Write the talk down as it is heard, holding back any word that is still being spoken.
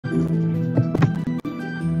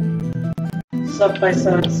up,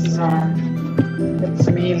 Paisa? This is it's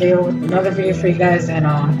me, Leo, with another video for you guys, and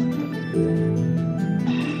I'm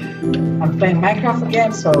playing Minecraft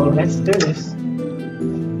again, so let's do this.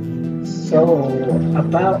 So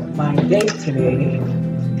about my day today,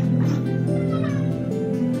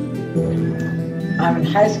 I'm in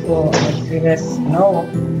high school, as you guys know.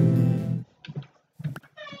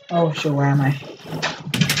 Oh shoot, where am I?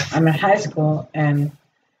 I'm in high school, and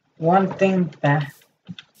one thing that,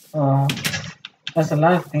 there's a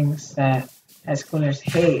lot of things that high schoolers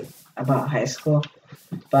hate about high school,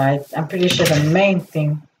 but I'm pretty sure the main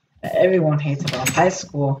thing that everyone hates about high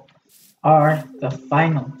school are the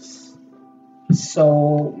finals.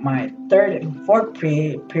 So my third and fourth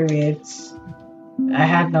periods, I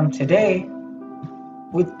had them today.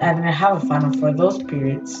 I didn't have a final for those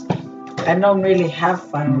periods. I don't really have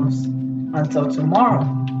finals until tomorrow,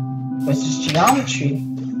 which is geometry,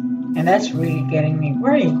 and that's really getting me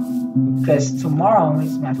worried because tomorrow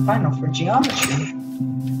is my final for geometry.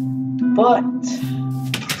 But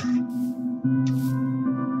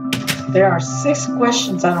there are 6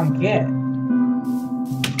 questions I don't get,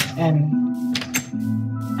 and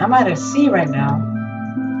I'm at a C right now.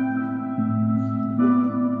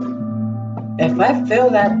 If I fail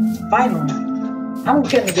that final, I'm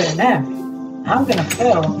gonna get an F. I'm gonna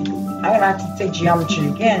fail. I'm gonna have to take geometry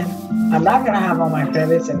again. I'm not gonna have all my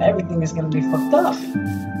credits, and everything is gonna be fucked up.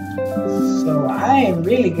 So I am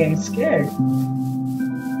really getting scared.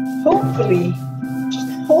 Hopefully, just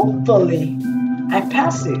hopefully, I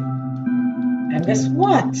pass it. And guess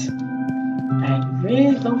what? I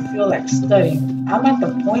really don't feel like studying. I'm at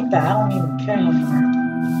the point that I don't even care anymore.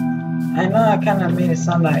 I know I kind of made it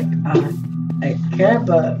sound like I care,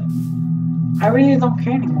 but I really don't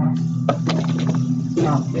care anymore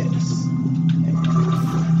about this.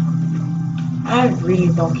 I really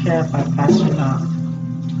don't care if I pass or not.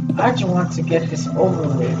 I just want to get this over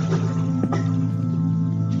with.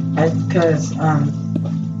 Because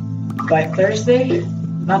by Thursday,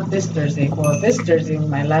 not this Thursday, well this Thursday is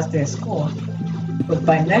my last day of school. But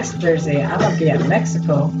by next Thursday, I'm gonna be at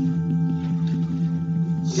Mexico.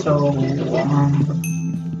 So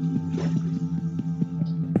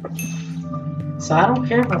so I don't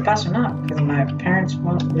care if I pass or not, because my parents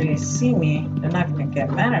won't really see me. They're not gonna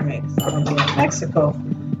get mad at me because I'm gonna be in Mexico.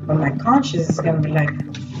 But my conscience is gonna be like,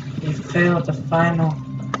 you failed the final.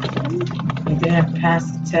 You didn't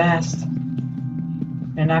pass the test.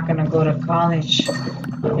 You're not gonna go to college.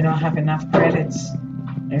 You don't have enough credits.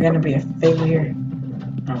 You're gonna be a failure.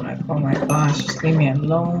 I'm like, oh my gosh, just leave me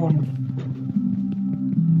alone.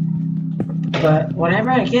 But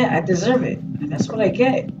whatever I get, I deserve it. That's what I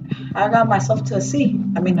get. I got myself to a C.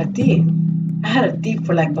 I mean a D. I had a D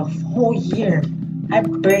for like the whole year. I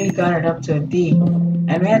barely got it up to a D.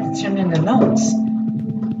 And we had to turn in the notes.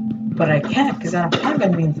 But I can't because I don't have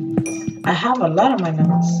any. I have a lot of my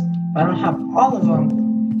notes, but I don't have all of them.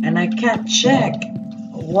 And I can't check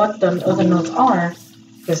what the other notes are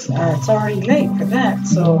because it's already late for that.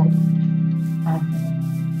 So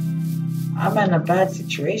I'm in a bad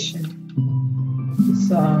situation.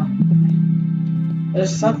 So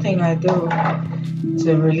there's something I do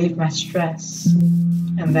to relieve my stress,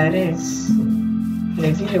 and that is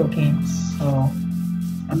play video games. So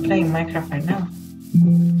I'm playing Minecraft right now.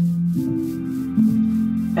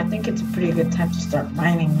 I think it's a pretty good time to start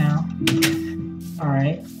mining now.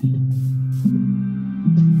 Alright.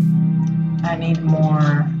 I need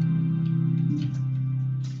more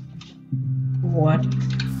wood.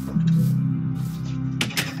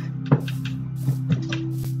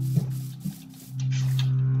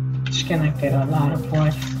 Just gonna get a lot of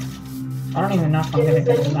wood. I don't even know if I'm gonna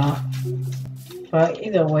get a lot. But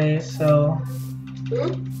either way, so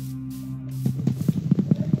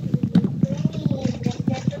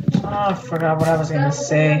I forgot what I was gonna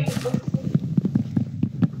say.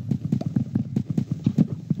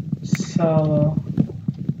 So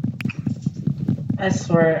I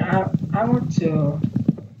swear I want to,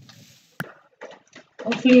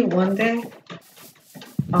 hopefully one day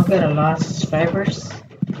I'll get a lot of subscribers,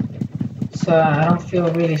 so I don't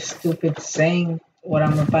feel really stupid saying what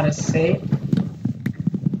I'm about to say.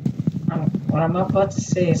 What I'm about to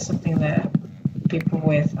say is something that people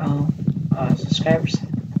with subscribers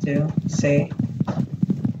do say.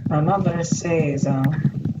 What I'm about to say is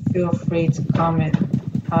feel free to comment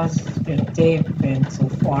how's your day been so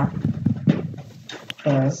far,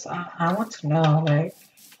 because I want to know, like,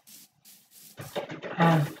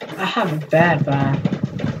 I have it bad, but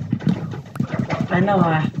I know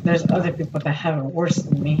there's other people that have it worse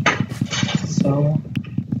than me. So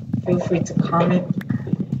feel free to comment,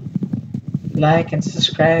 like, and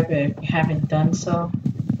subscribe if you haven't done so.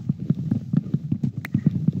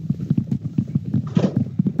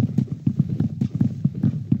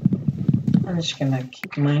 I'm just gonna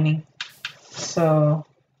keep mining. So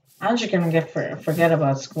I'm just gonna forget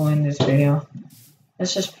about school in this video.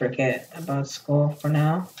 Let's just forget about school for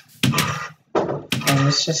now. And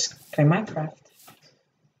let's just play Minecraft.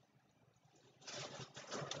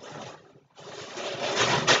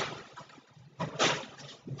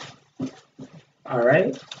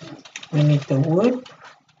 Alright. We need the wood.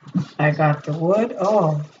 I got the wood.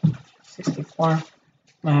 Oh, 64.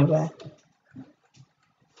 My bad.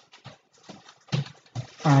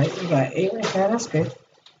 Alright, we got 8 right there. That's good.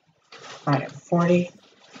 Alright, 40.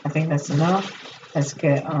 I think that's enough. Let's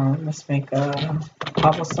make a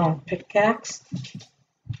cobblestone pickaxe.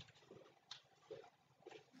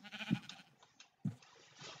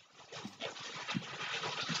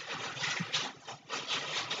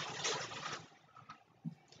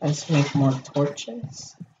 Let's make more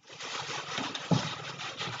torches.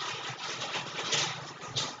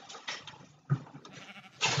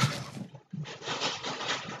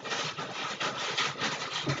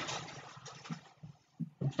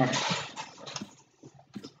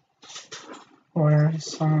 Or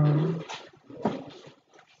some.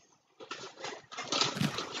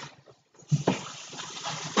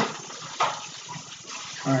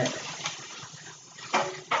 Alright.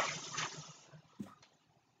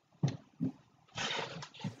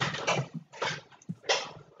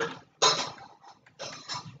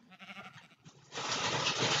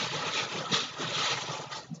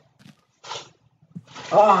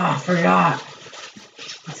 Oh, I forgot.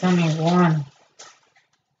 It's only one.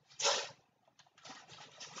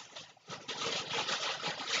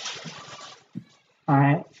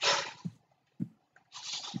 Alright.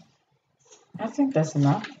 I think that's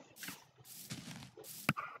enough.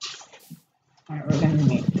 Alright, we're gonna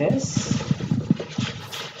need this.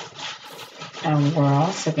 And we're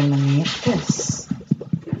also gonna need this.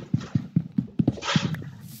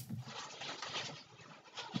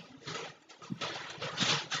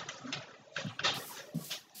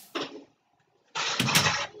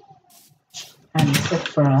 And let's look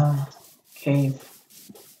for a cave.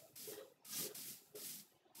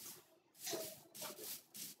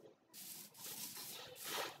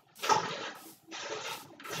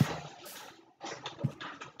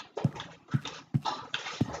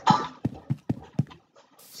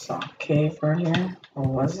 Cave right here, or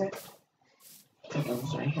was it? I think it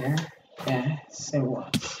was right here. Yes, it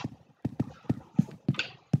was.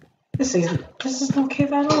 This is no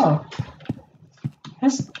cave at all.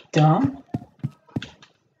 That's dumb.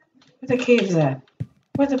 Where the cave's at?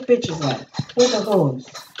 Where the bitches at? Where the hoes?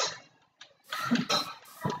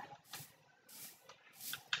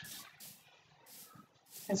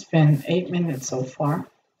 It's been 8 minutes so far.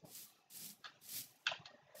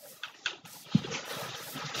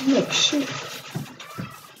 Look, shit.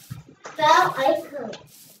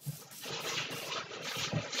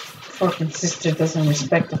 Fucking sister doesn't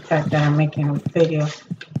respect the fact that I'm making a video.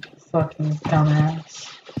 Fucking dumbass.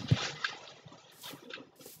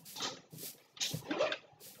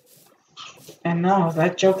 And no,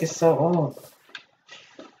 that joke is so old.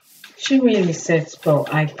 She really said spell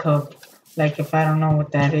I cook. Like if I don't know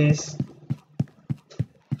what that is.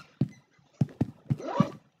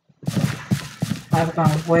 I've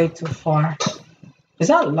gone way too far. Is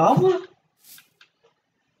that lava?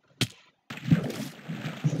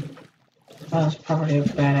 That was probably a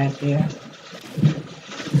bad idea.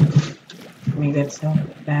 Let me get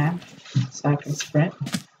some bam so I can sprint.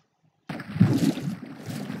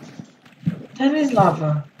 That is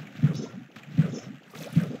lava.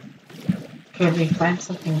 Could we find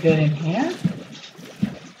something good in here?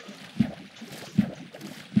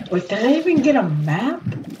 Wait, did I even get a map?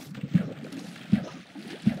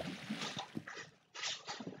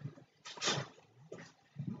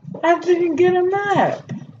 I didn't get a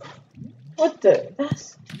map. What the?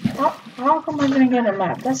 That's how come I didn't get a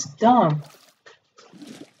map? That's dumb.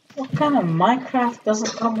 What kind of Minecraft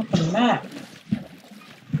doesn't come with a map?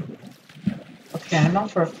 Okay, I know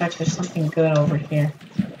for a fact there's something good over here.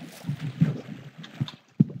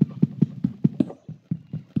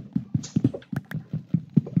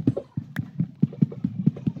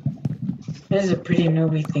 This is a pretty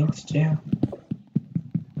newbie thing to do.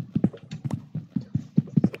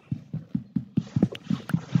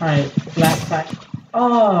 Alright, black pack.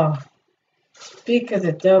 Oh! Speak of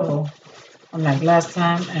the devil. I'm like last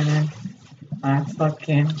time, and then my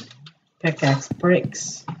fucking pickaxe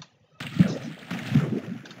breaks.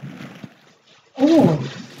 Oh!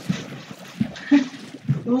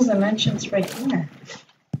 There was an entrance right here.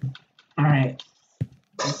 Alright.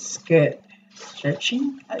 Let's get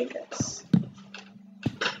searching, I guess.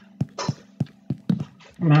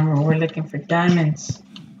 Remember, we're looking for diamonds.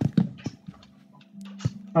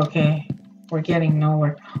 Okay, we're getting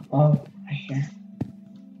nowhere. Oh, right here.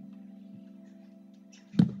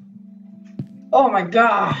 Oh my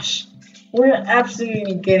gosh! We're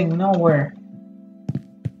absolutely getting nowhere.